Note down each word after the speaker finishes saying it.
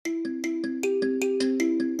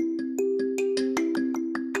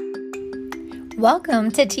Welcome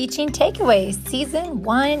to Teaching Takeaways, Season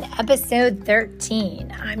 1, Episode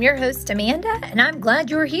 13. I'm your host, Amanda, and I'm glad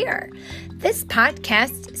you're here. This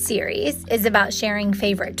podcast series is about sharing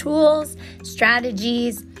favorite tools,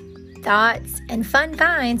 strategies, thoughts, and fun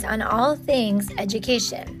finds on all things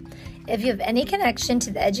education. If you have any connection to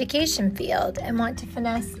the education field and want to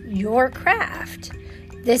finesse your craft,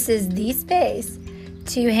 this is the space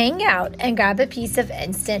to hang out and grab a piece of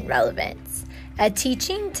instant relevance, a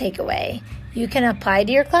teaching takeaway you can apply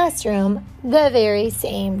to your classroom the very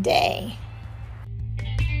same day.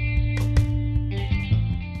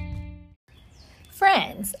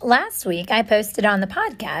 Friends, last week I posted on the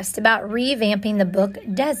podcast about revamping the book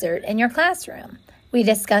Desert in your classroom. We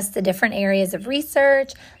discussed the different areas of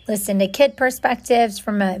research, listened to kid perspectives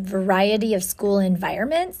from a variety of school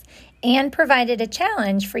environments, and provided a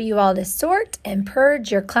challenge for you all to sort and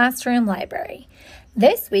purge your classroom library.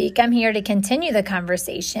 This week, I'm here to continue the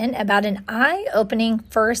conversation about an eye-opening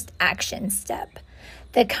first action step.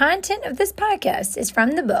 The content of this podcast is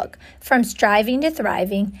from the book, From Striving to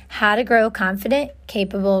Thriving, How to Grow Confident,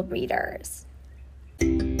 Capable Readers.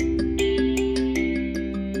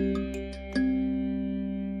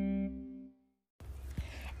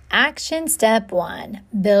 Action Step 1,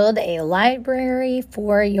 build a library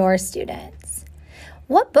for your students.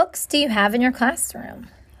 What books do you have in your classroom?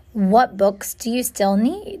 What books do you still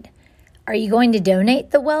need? Are you going to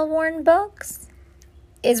donate the well-worn books?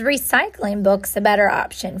 Is recycling books a better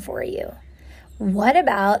option for you? What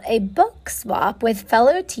about a book swap with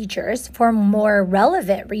fellow teachers for more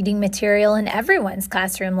relevant reading material in everyone's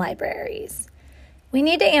classroom libraries? We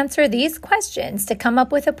need to answer these questions to come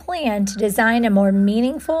up with a plan to design a more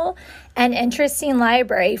meaningful and interesting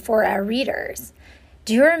library for our readers.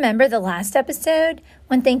 Do you remember the last episode?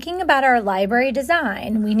 When thinking about our library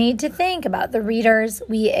design, we need to think about the readers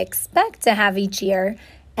we expect to have each year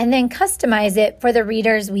and then customize it for the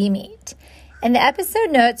readers we meet. In the episode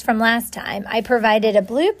notes from last time, I provided a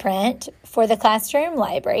blueprint for the classroom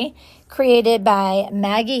library created by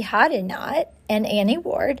Maggie Hoddenott and Annie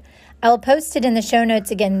Ward. I will post it in the show notes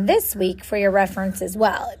again this week for your reference as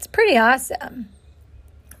well. It's pretty awesome.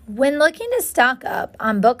 When looking to stock up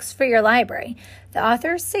on books for your library, the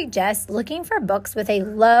authors suggest looking for books with a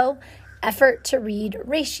low effort to read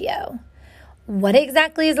ratio. What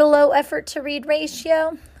exactly is a low effort to read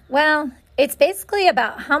ratio? Well, it's basically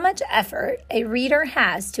about how much effort a reader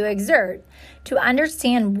has to exert to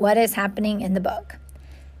understand what is happening in the book.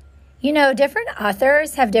 You know, different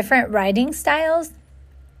authors have different writing styles.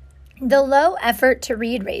 The low effort to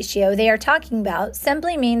read ratio they are talking about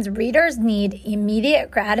simply means readers need immediate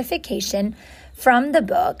gratification from the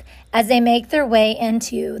book as they make their way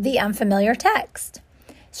into the unfamiliar text.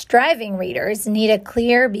 Striving readers need a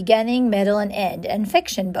clear beginning, middle, and end in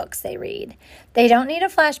fiction books they read. They don't need a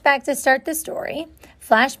flashback to start the story.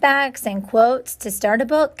 Flashbacks and quotes to start a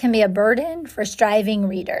book can be a burden for striving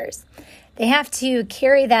readers. They have to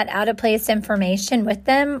carry that out-of-place information with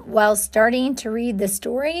them while starting to read the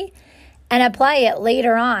story and apply it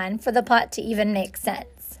later on for the plot to even make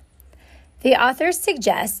sense. The authors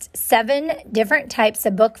suggest 7 different types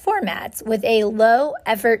of book formats with a low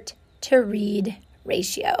effort to read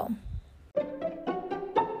ratio.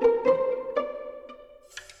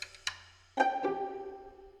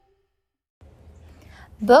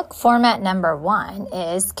 Book format number 1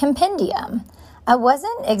 is compendium. I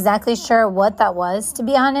wasn't exactly sure what that was, to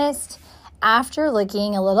be honest. After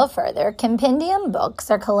looking a little further, compendium books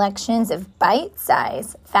are collections of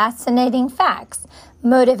bite-sized, fascinating facts,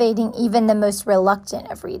 motivating even the most reluctant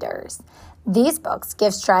of readers. These books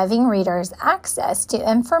give striving readers access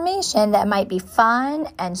to information that might be fun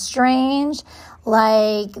and strange,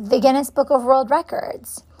 like the Guinness Book of World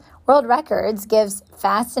Records. World Records gives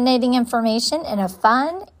fascinating information in a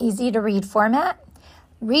fun, easy-to-read format.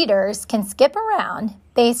 Readers can skip around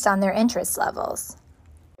based on their interest levels.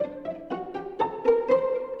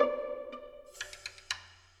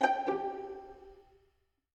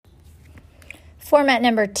 Format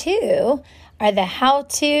number 2 are the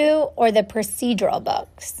how-to or the procedural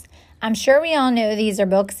books. I'm sure we all know these are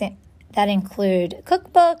books that include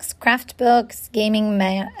cookbooks, craft books, gaming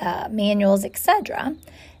manuals, etc.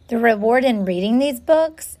 The reward in reading these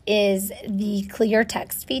books is the clear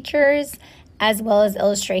text features as well as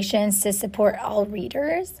illustrations to support all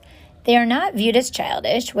readers. They are not viewed as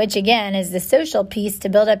childish, which again is the social piece to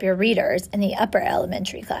build up your readers in the upper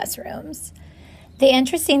elementary classrooms. The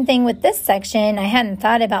interesting thing with this section I hadn't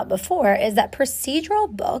thought about before is that procedural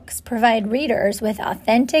books provide readers with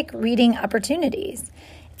authentic reading opportunities.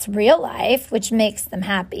 It's real life, which makes them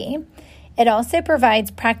happy. It also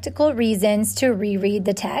provides practical reasons to reread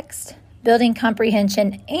the text, building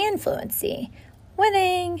comprehension and fluency,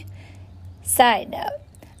 Winning! Side note,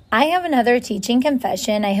 I have another teaching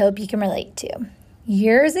confession I hope you can relate to.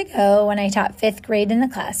 Years ago, when I taught 5th grade in the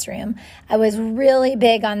classroom, I was really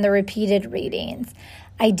big on the repeated readings.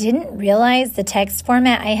 I didn't realize the text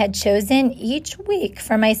format I had chosen each week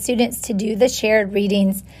for my students to do the shared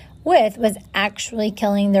readings with was actually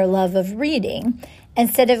killing their love of reading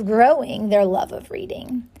instead of growing their love of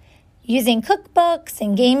reading. Using cookbooks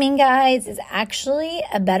and gaming guides is actually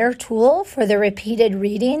a better tool for the repeated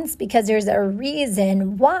readings because there's a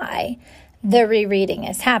reason why the rereading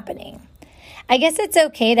is happening. I guess it's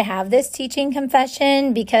okay to have this teaching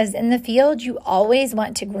confession because in the field you always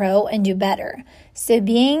want to grow and do better. So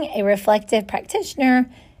being a reflective practitioner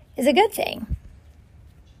is a good thing.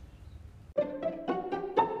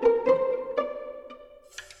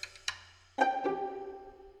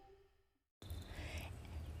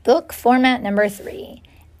 Book format number 3,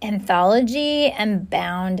 anthology and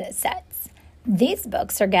bound sets. These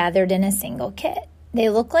books are gathered in a single kit. They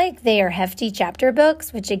look like they are hefty chapter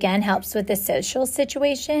books, which again helps with the social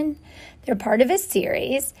situation. They're part of a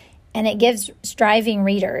series, and it gives striving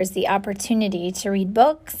readers the opportunity to read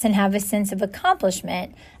books and have a sense of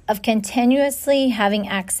accomplishment of continuously having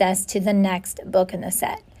access to the next book in the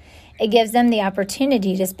set. It gives them the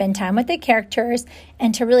opportunity to spend time with the characters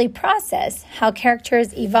and to really process how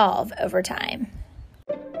characters evolve over time.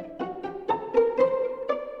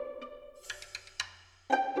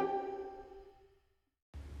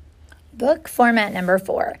 Book format number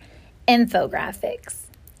 4, infographics.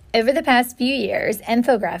 Over the past few years,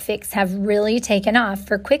 infographics have really taken off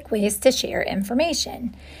for quick ways to share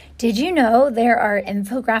information. Did you know there are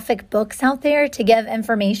infographic books out there to give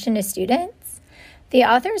information to students? The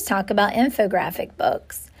authors talk about infographic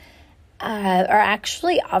books are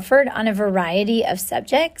actually offered on a variety of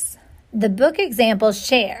subjects. The book example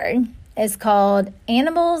shared is called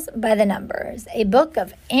Animals by the Numbers, a book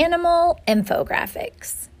of animal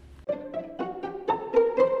infographics.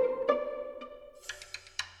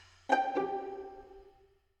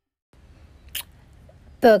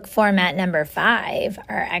 Book format number 5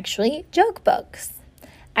 are actually joke books.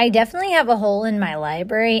 I definitely have a hole in my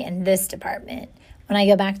library in this department. When I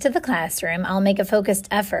go back to the classroom, I'll make a focused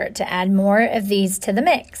effort to add more of these to the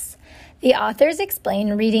mix. The authors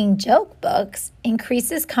explain reading joke books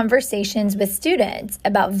increases conversations with students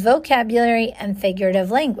about vocabulary and figurative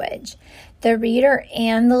language. The reader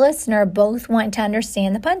and the listener both want to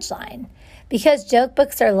understand the punchline. Because joke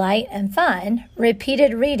books are light and fun,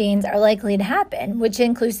 repeated readings are likely to happen, which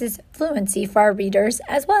increases fluency for our readers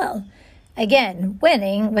as well. Again,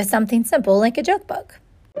 winning with something simple like a joke book.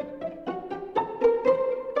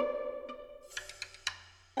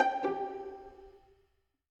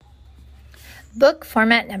 Book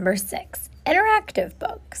format number 6, interactive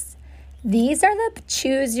books. These are the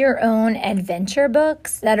choose-your-own adventure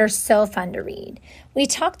books that are so fun to read. We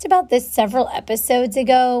talked about this several episodes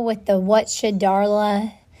ago with the What Should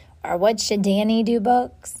Darla or What Should Danny Do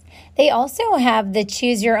books. They also have the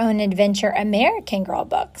Choose-Your-Own Adventure American Girl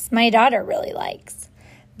books my daughter really likes.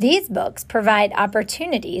 These books provide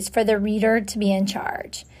opportunities for the reader to be in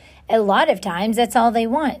charge. A lot of times that's all they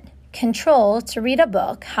want, control to read a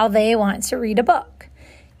book how they want to read a book.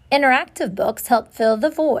 Interactive books help fill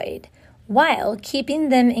the void while keeping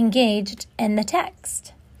them engaged in the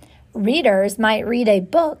text. Readers might read a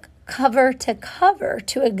book cover to cover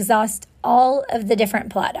to exhaust all of the different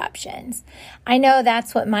plot options. I know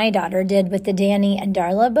that's what my daughter did with the Danny and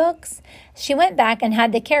Darla books. She went back and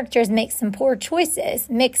had the characters make some poor choices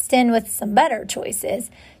mixed in with some better choices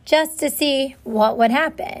just to see what would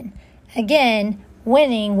happen. Again,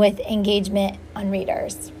 winning with engagement on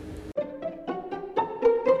readers.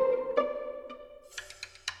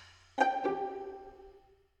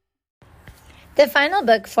 The final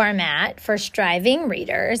book format for striving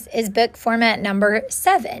readers is book format number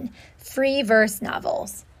 7, free verse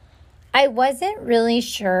novels. I wasn't really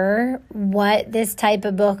sure what this type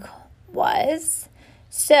of book was,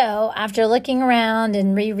 so after looking around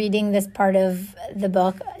and rereading this part of the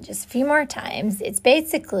book just a few more times, it's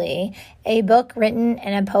basically a book written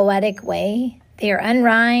in a poetic way. They are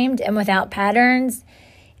unrhymed and without patterns.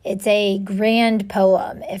 It's a grand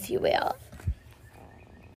poem, if you will.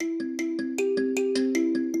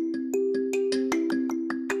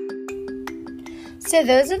 So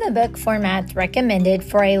those are the book formats recommended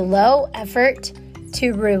for a low effort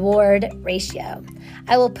to reward ratio.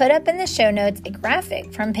 I will put up in the show notes a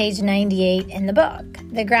graphic from page 98 in the book.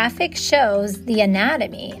 The graphic shows the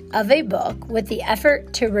anatomy of a book with the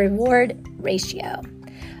effort to reward ratio.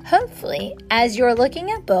 Hopefully, as you're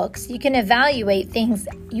looking at books, you can evaluate things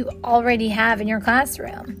you already have in your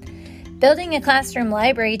classroom. Building a classroom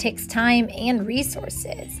library takes time and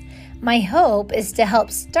resources. My hope is to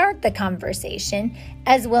help start the conversation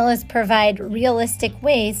as well as provide realistic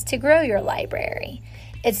ways to grow your library.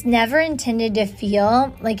 It's never intended to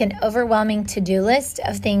feel like an overwhelming to-do list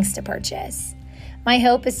of things to purchase. My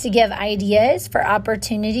hope is to give ideas for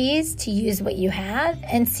opportunities to use what you have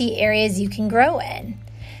and see areas you can grow in.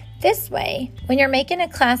 This way, when you're making a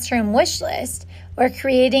classroom wish list or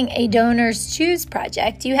creating a donors choose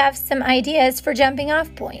project, you have some ideas for jumping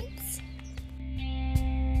off points.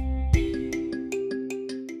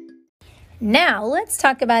 Now, let's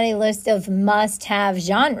talk about a list of must-have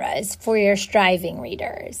genres for your striving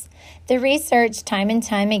readers. The research, time and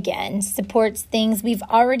time again, supports things we've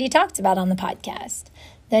already talked about on the podcast.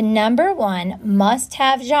 The number one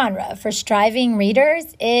must-have genre for striving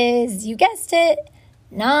readers is, you guessed it,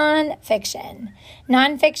 nonfiction.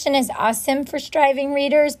 Nonfiction is awesome for striving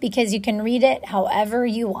readers because you can read it however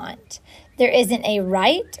you want. There isn't a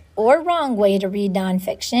right or wrong way to read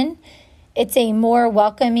nonfiction. It's a more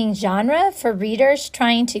welcoming genre for readers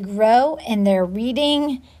trying to grow in their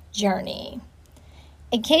reading journey.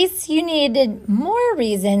 In case you needed more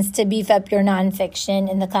reasons to beef up your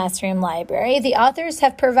nonfiction in the classroom library, the authors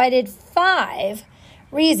have provided 5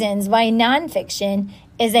 reasons why nonfiction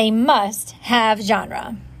is a must-have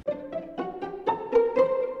genre.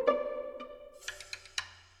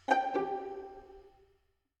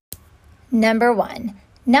 Number 1.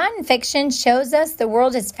 Nonfiction shows us the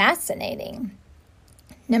world is fascinating.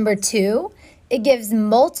 Number 2, it gives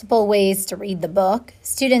multiple ways to read the book.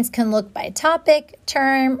 Students can look by topic,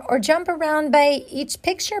 term, or jump around by each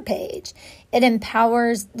picture page. It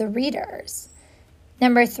empowers the readers.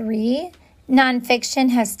 Number 3, nonfiction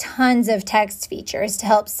has tons of text features to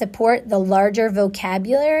help support the larger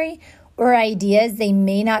vocabulary or ideas they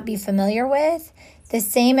may not be familiar with. The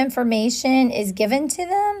same information is given to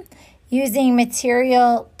them using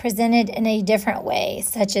material presented in a different way,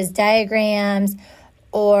 such as diagrams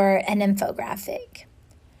or an infographic.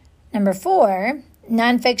 Number 4,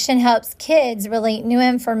 nonfiction helps kids relate new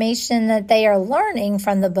information that they are learning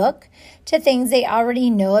from the book to things they already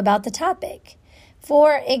know about the topic.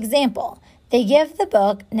 For example, they give the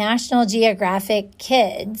book National Geographic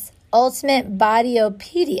Kids Ultimate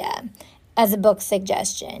Bodyopedia as a book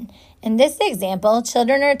suggestion. In this example,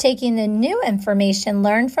 children are taking the new information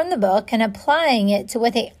learned from the book and applying it to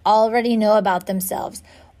what they already know about themselves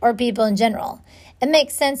or people in general. It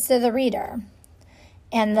makes sense to the reader.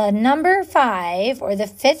 And the number 5, or the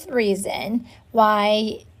 5th reason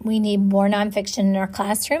why we need more nonfiction in our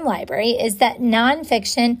classroom library is that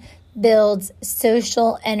nonfiction builds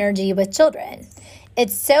social energy with children.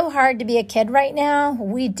 It's so hard to be a kid right now.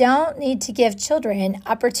 We don't need to give children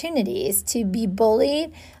opportunities to be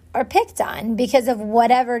bullied or picked on because of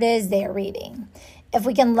whatever it is they're reading. If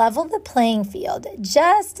we can level the playing field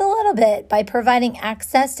just a little bit by providing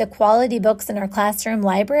access to quality books in our classroom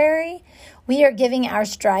library, we are giving our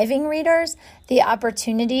striving readers the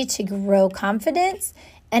opportunity to grow confidence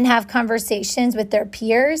and have conversations with their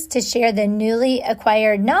peers to share the newly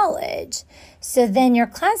acquired knowledge. So then your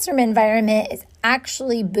classroom environment is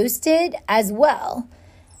actually boosted as well,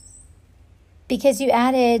 because you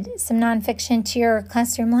added some nonfiction to your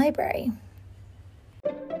classroom library.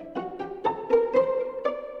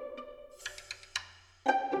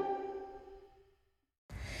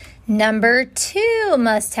 Number 2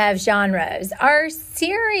 must-have genres are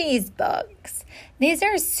series books. These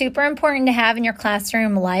are super important to have in your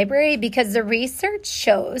classroom library because the research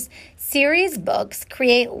shows series books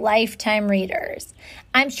create lifetime readers.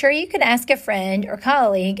 I'm sure you could ask a friend or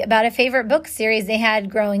colleague about a favorite book series they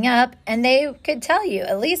had growing up, and they could tell you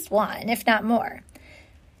at least one, if not more.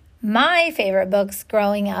 My favorite books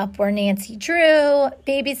growing up were Nancy Drew,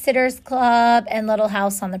 Babysitter's Club, and Little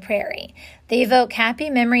House on the Prairie. They evoke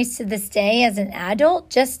happy memories to this day as an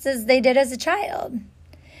adult, just as they did as a child.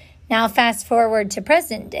 Now, fast forward to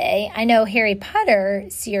present day, I know Harry Potter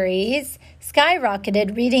series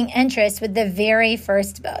skyrocketed reading interest with the very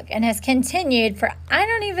first book and has continued for I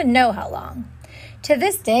don't even know how long. To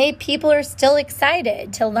this day, people are still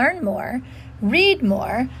excited to learn more, read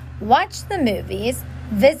more, watch the movies,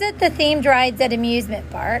 visit the themed rides at amusement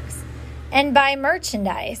parks, and buy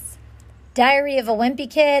merchandise. Diary of a Wimpy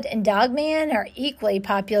Kid and Dogman are equally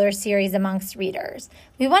popular series amongst readers.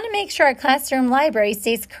 We want to make sure our classroom library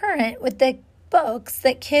stays current with the books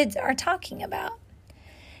that kids are talking about.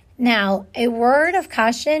 Now, a word of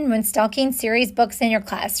caution when stocking series books in your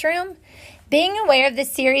classroom. Being aware of the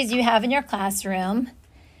series you have in your classroom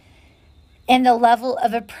and the level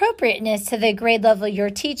of appropriateness to the grade level you're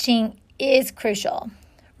teaching is crucial.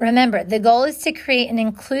 Remember, the goal is to create an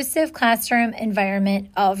inclusive classroom environment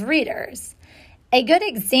of readers. A good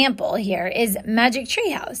example here is Magic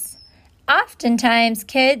Treehouse. Oftentimes,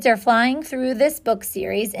 kids are flying through this book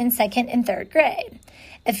series in 2nd and 3rd grade.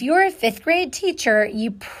 If you're a 5th grade teacher, you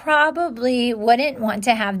probably wouldn't want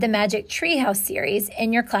to have the Magic Treehouse series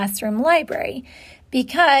in your classroom library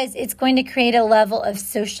because it's going to create a level of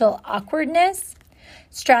social awkwardness.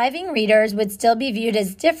 Striving readers would still be viewed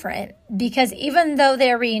as different because even though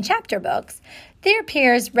they're reading chapter books, their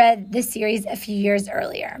peers read the series a few years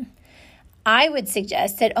earlier. I would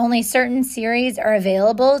suggest that only certain series are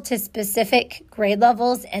available to specific grade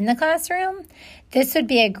levels in the classroom. This would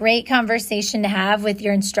be a great conversation to have with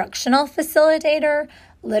your instructional facilitator,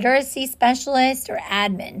 literacy specialist, or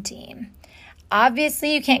admin team.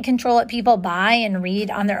 Obviously, you can't control what people buy and read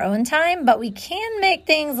on their own time, but we can make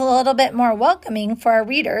things a little bit more welcoming for our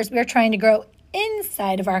readers we're trying to grow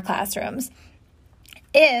inside of our classrooms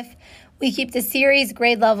if we keep the series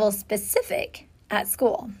grade level specific at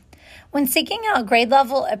school. When seeking out grade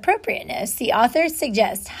level appropriateness, the authors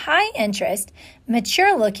suggest high interest,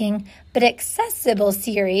 mature looking, but accessible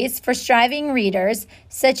series for striving readers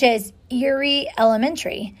such as Erie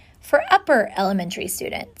Elementary for upper elementary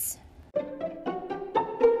students.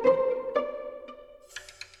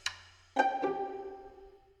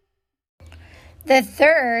 The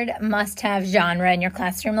third must-have genre in your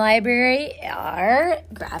classroom library are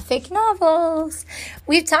graphic novels.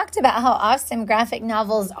 We've talked about how awesome graphic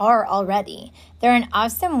novels are already. They're an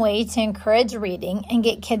awesome way to encourage reading and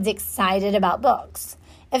get kids excited about books.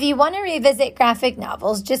 If you want to revisit graphic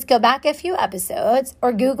novels, just go back a few episodes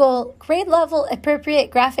or Google grade level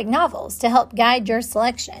appropriate graphic novels to help guide your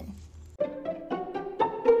selection.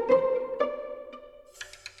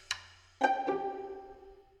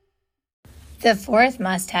 The fourth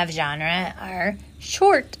must-have genre are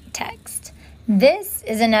short text. This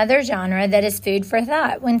is another genre that is food for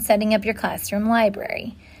thought when setting up your classroom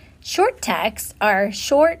library. Short texts are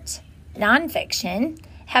short, nonfiction,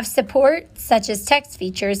 have support such as text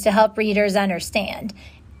features to help readers understand,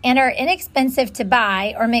 and are inexpensive to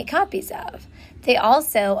buy or make copies of. They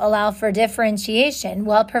also allow for differentiation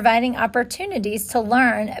while providing opportunities to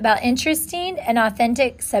learn about interesting and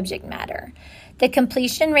authentic subject matter. The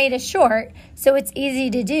completion rate is short, so it's easy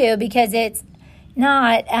to do because it's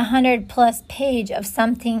not 100+ page of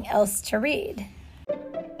something else to read.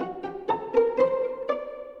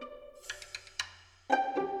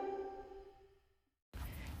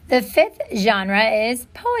 The fifth genre is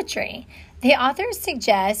poetry. The authors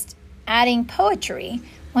suggest adding poetry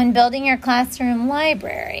when building your classroom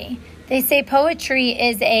library. They say poetry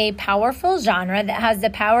is a powerful genre that has the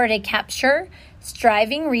power to capture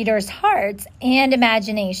striving readers' hearts and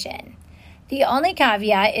imagination. The only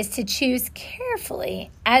caveat is to choose carefully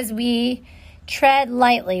as we tread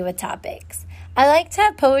lightly with topics. I like to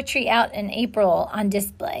have poetry out in April on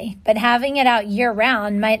display, but having it out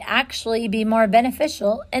year-round might actually be more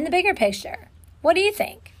beneficial in the bigger picture. What do you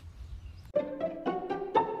think?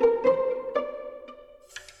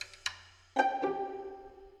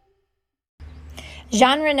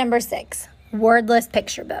 Genre number 6, wordless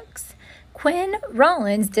picture books. Quinn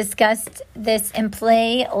Rollins discussed this in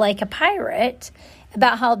Play Like a Pirate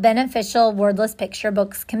about how beneficial wordless picture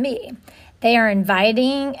books can be. They are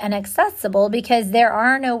inviting and accessible because there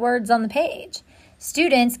are no words on the page.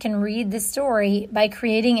 Students can read the story by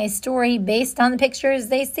creating a story based on the pictures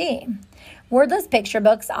they see. Wordless picture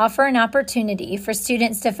books offer an opportunity for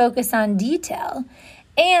students to focus on detail,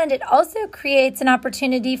 and it also creates an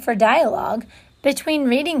opportunity for dialogue between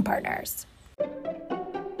reading partners.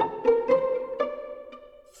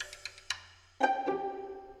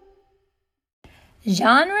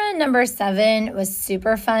 Genre number 7 was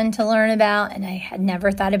super fun to learn about, and I had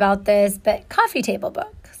never thought about this, but coffee table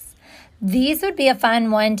books. These would be a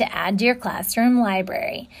fun one to add to your classroom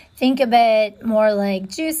library. Think of it more like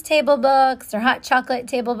juice table books or hot chocolate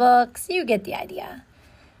table books. You get the idea.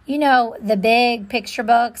 You know, the big picture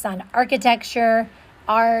books on architecture,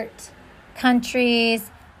 art,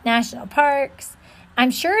 countries, national parks. I'm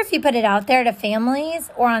sure if you put it out there to families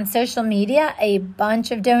or on social media, a bunch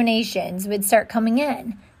of donations would start coming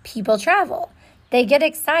in. People travel. They get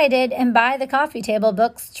excited and buy the coffee table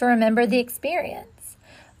books to remember the experience.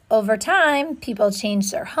 Over time, people change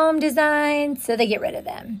their home design, so they get rid of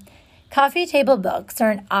them. Coffee table books are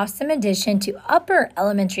an awesome addition to upper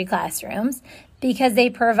elementary classrooms because they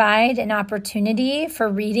provide an opportunity for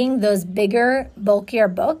reading those bigger, bulkier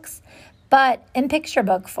books, but in picture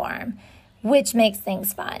book form, which makes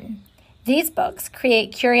things fun. These books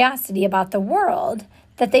create curiosity about the world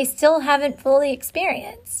that they still haven't fully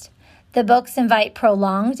experienced. The books invite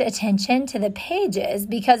prolonged attention to the pages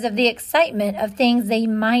because of the excitement of things they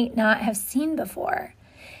might not have seen before.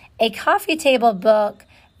 A coffee table book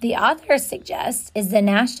the author suggests is the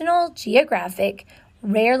National Geographic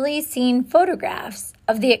Rarely Seen Photographs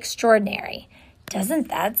of the Extraordinary. Doesn't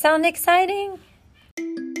that sound exciting?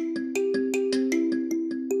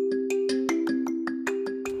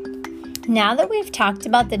 Now that we've talked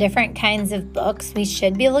about the different kinds of books we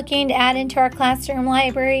should be looking to add into our classroom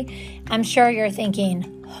library, I'm sure you're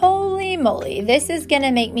thinking, holy moly, this is going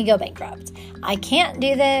to make me go bankrupt. I can't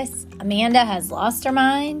do this. Amanda has lost her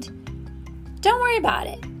mind. Don't worry about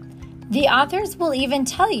it. The authors will even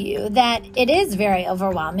tell you that it is very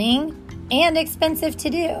overwhelming and expensive to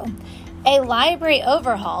do. A library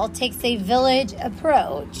overhaul takes a village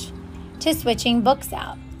approach to switching books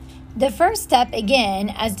out. The first step,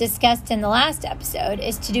 again, as discussed in the last episode,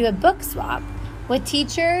 is to do a book swap with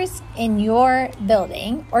teachers in your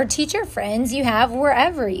building or teacher friends you have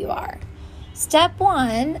wherever you are. Step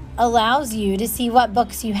 1 allows you to see what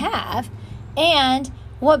books you have and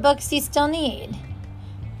what books you still need.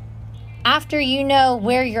 After you know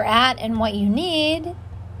where you're at and what you need,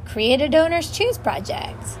 create a Donors Choose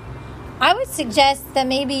project. I would suggest that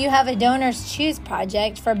maybe you have a Donors Choose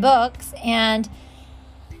project for books and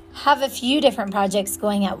have a few different projects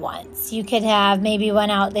going at once. You could have maybe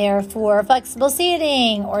one out there for flexible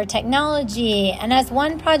seating or technology, and as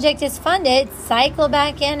one project is funded, cycle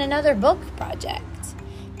back in another book project.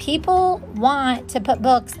 People want to put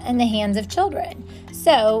books in the hands of children,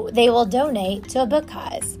 so they will donate to a book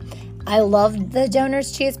cause. I love the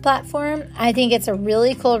Donors Choose platform. I think it's a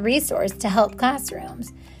really cool resource to help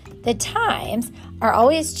classrooms. The times are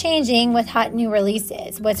always changing with hot new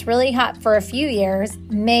releases. What's really hot for a few years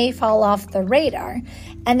may fall off the radar.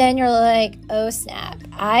 And then you're like, oh snap,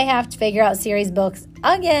 I have to figure out series books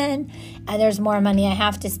again, and there's more money I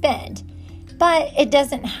have to spend. But it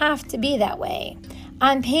doesn't have to be that way.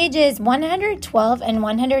 On pages 112 and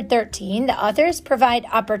 113, the authors provide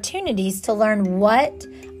opportunities to learn what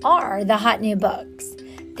are the hot new books.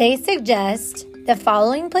 They suggest the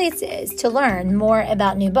following places to learn more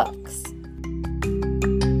about new books.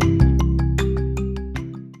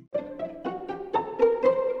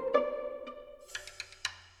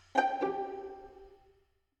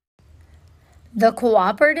 The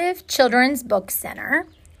Cooperative Children's Book Center,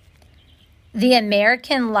 the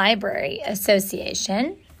American Library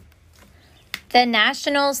Association, the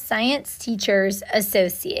National Science Teachers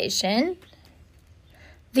Association,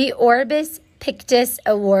 the Orbis Pictus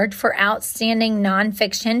Award for Outstanding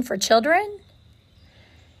Nonfiction for Children,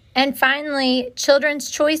 and finally, Children's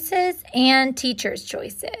Choices and Teachers'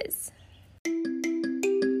 Choices.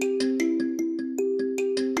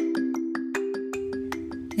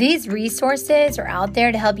 These resources are out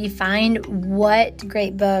there to help you find what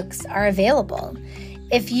great books are available.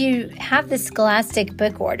 If you have the Scholastic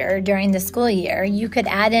book order during the school year, you could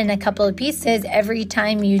add in a couple of pieces every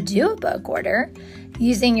time you do a book order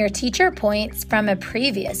using your teacher points from a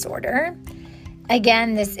previous order.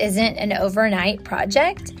 Again, this isn't an overnight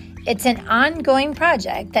project. It's an ongoing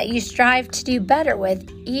project that you strive to do better with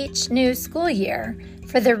each new school year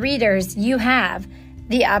for the readers you have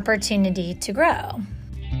the opportunity to grow.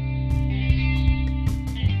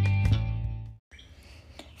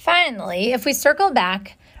 Finally, if we circle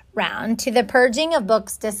back round to the purging of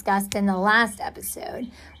books discussed in the last episode,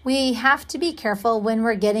 we have to be careful when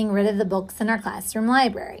we're getting rid of the books in our classroom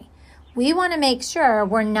library. We want to make sure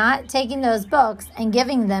we're not taking those books and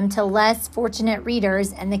giving them to less fortunate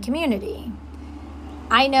readers in the community.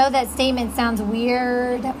 I know that statement sounds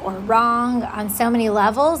weird or wrong on so many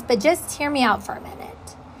levels, but just hear me out for a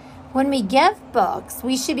minute. When we give books,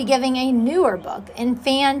 we should be giving a newer book in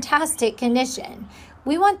fantastic condition.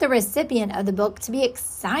 We want the recipient of the book to be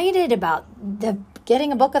excited about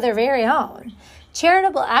getting a book of their very own.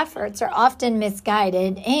 Charitable efforts are often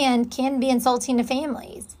misguided and can be insulting to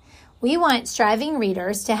families. We want striving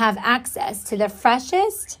readers to have access to the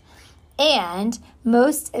freshest and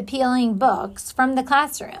most appealing books from the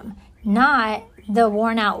classroom, not the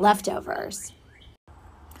worn-out leftovers.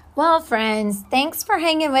 Well, friends, thanks for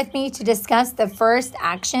hanging with me to discuss the first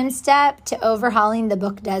action step to overhauling the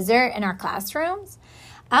book desert in our classrooms.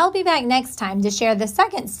 I'll be back next time to share the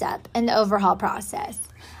second step in the overhaul process.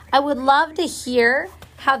 I would love to hear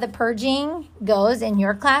how the purging goes in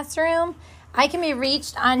your classroom. I can be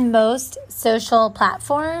reached on most social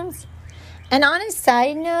platforms. And on a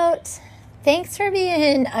side note, thanks for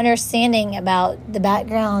being understanding about the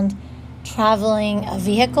background traveling of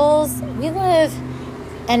vehicles. We live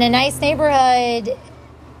in a nice neighborhood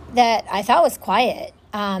that I thought was quiet.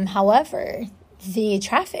 However, the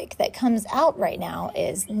traffic that comes out right now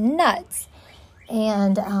is nuts.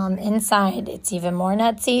 And inside, it's even more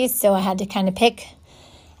nutsy. So I had to kind of pick,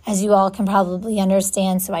 as you all can probably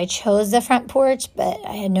understand. So I chose the front porch, but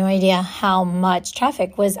I had no idea how much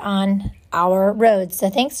traffic was on our road. So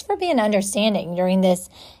thanks for being understanding during this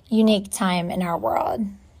unique time in our world.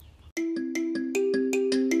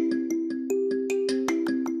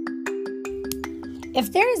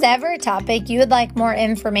 If there's ever a topic you would like more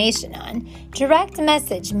information on, direct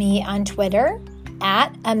message me on Twitter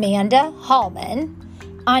at Amanda Hallman,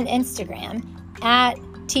 on Instagram at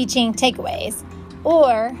Teaching Takeaways,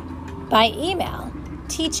 or by email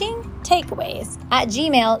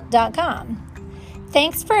teachingtakeaways@gmail.com.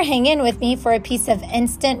 Thanks for hanging with me for a piece of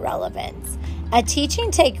instant relevance, a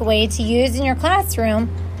teaching takeaway to use in your classroom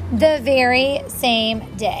the very same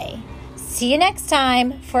day. See you next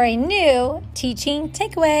time for a new teaching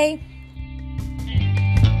takeaway.